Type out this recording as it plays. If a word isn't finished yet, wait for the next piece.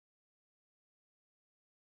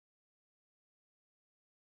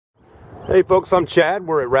Hey folks, I'm Chad.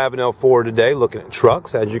 We're at Ravenel Ford today looking at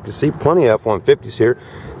trucks. As you can see, plenty of F-150s here.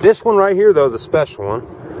 This one right here though is a special one.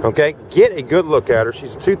 Okay, get a good look at her.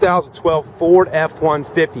 She's a 2012 Ford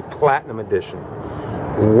F-150 Platinum Edition.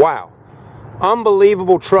 Wow.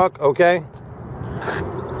 Unbelievable truck, okay?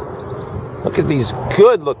 Look at these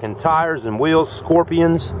good looking tires and wheels,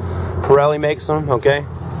 Scorpions. Pirelli makes them, okay?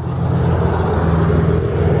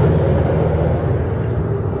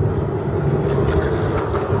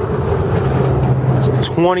 It's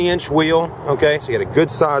a 20-inch wheel, okay? So you got a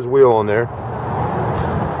good size wheel on there.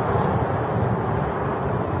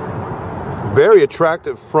 Very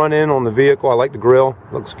attractive front end on the vehicle. I like the grille,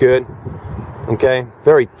 looks good. Okay,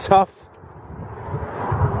 very tough.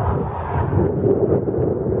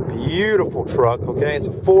 Beautiful truck, okay? It's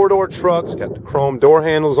a four-door truck. It's got the chrome door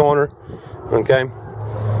handles on her, okay?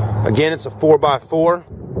 Again, it's a 4x4.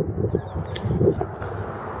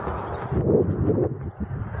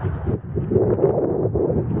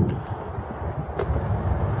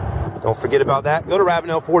 Don't forget about that. Go to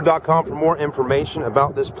RavenelFord.com for more information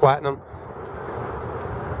about this Platinum.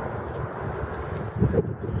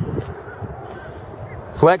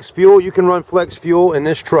 Flex fuel, you can run flex fuel in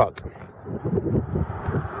this truck.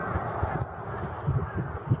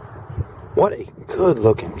 What a good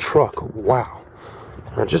looking truck, wow.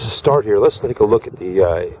 Now just to start here, let's take a look at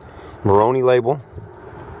the Maroni label.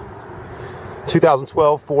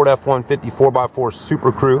 2012 Ford F-150 4x4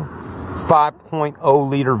 SUPERCREW, 5.0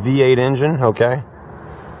 liter V8 engine, okay.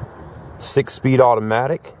 6-speed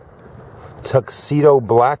automatic. Tuxedo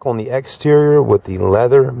black on the exterior with the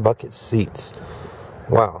leather bucket seats.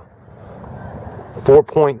 Wow.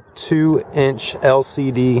 4.2 inch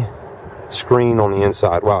LCD screen on the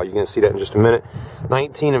inside. Wow, you're going to see that in just a minute.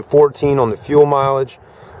 19 and 14 on the fuel mileage.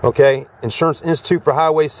 Okay, Insurance Institute for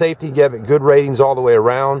Highway Safety gave it good ratings all the way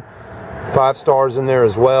around. 5 stars in there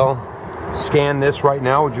as well. Scan this right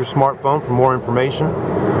now with your smartphone for more information.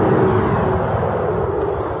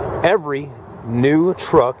 Every new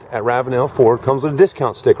truck at Ravenel Ford comes with a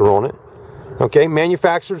discount sticker on it. Okay,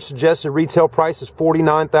 manufacturer's suggested retail price is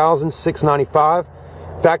 $49,695.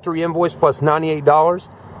 Factory invoice plus $98,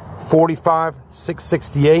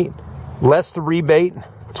 $45,668. Less the rebate,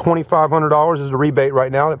 $2,500 is the rebate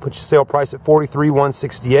right now. That puts your sale price at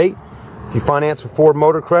 $43,168. If you finance with Ford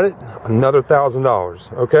Motor Credit, another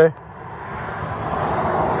 $1,000. Okay.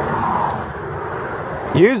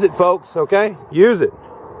 Use it, folks. Okay, use it.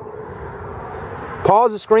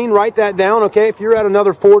 Pause the screen, write that down, okay? If you're at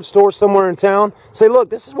another Ford store somewhere in town, say, look,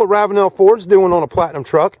 this is what Ravenel Ford's doing on a Platinum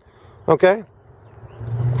truck, okay?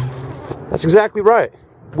 That's exactly right.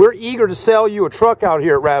 We're eager to sell you a truck out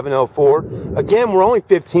here at Ravenel Ford. Again, we're only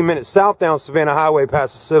 15 minutes south down Savannah Highway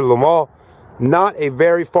past the Citadel Mall. Not a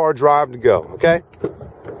very far drive to go, okay?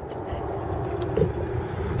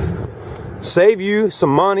 Save you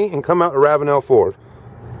some money and come out to Ravenel Ford.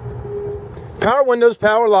 Power windows,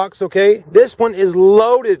 power locks, okay? This one is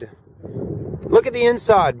loaded. Look at the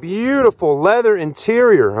inside. Beautiful leather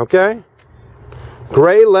interior, okay?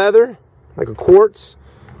 Gray leather, like a quartz.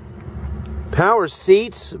 Power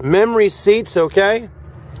seats, memory seats, okay?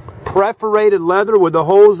 Perforated leather with the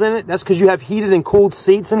holes in it. That's because you have heated and cooled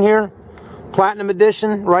seats in here. Platinum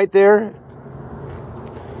edition right there.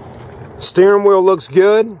 Steering wheel looks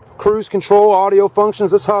good. Cruise control, audio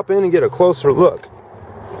functions. Let's hop in and get a closer look.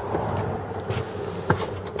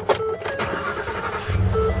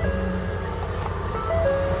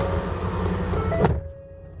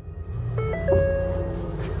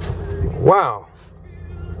 Wow.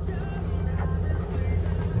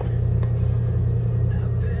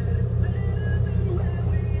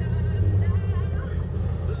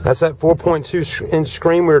 That's that 4.2 inch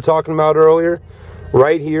screen we were talking about earlier.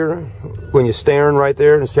 Right here, when you're staring right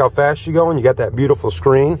there and see how fast you're going, you got that beautiful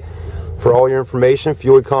screen for all your information,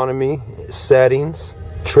 fuel economy, settings,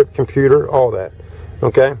 trip computer, all that.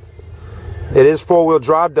 Okay. It is 4-wheel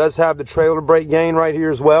drive, does have the trailer brake gain right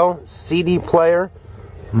here as well. CD player.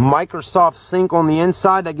 Microsoft Sync on the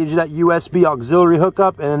inside, that gives you that USB auxiliary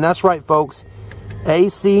hookup. And that's right, folks,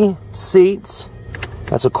 AC seats.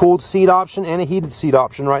 That's a cooled seat option and a heated seat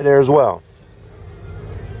option right there as well.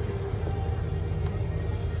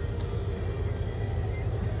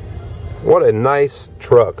 What a nice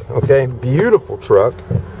truck, okay? Beautiful truck.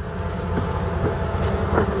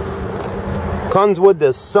 Comes with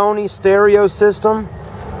the Sony stereo system.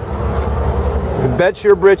 Bet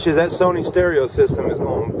your britches that Sony stereo system is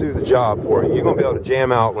going to do the job for you. You're going to be able to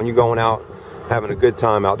jam out when you're going out having a good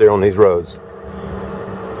time out there on these roads.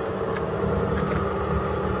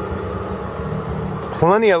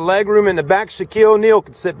 Plenty of leg room in the back. Shaquille O'Neal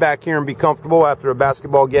could sit back here and be comfortable after a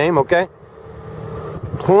basketball game, okay?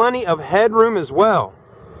 Plenty of headroom as well.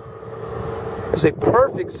 It's a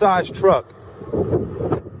perfect size truck.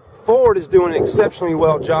 Ford is doing an exceptionally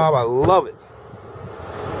well job. I love it.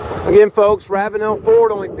 Again, folks, Ravenel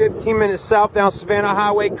Ford, only 15 minutes south down Savannah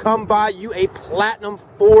Highway. Come buy you a platinum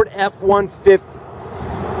Ford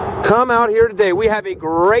F-150. Come out here today. We have a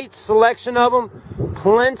great selection of them.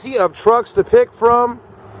 Plenty of trucks to pick from.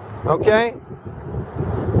 Okay?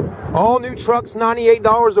 All new trucks,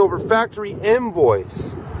 $98 over factory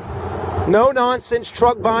invoice. No nonsense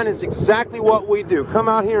truck buying is exactly what we do. Come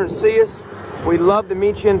out here and see us. We'd love to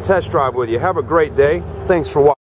meet you and test drive with you. Have a great day. Thanks for watching.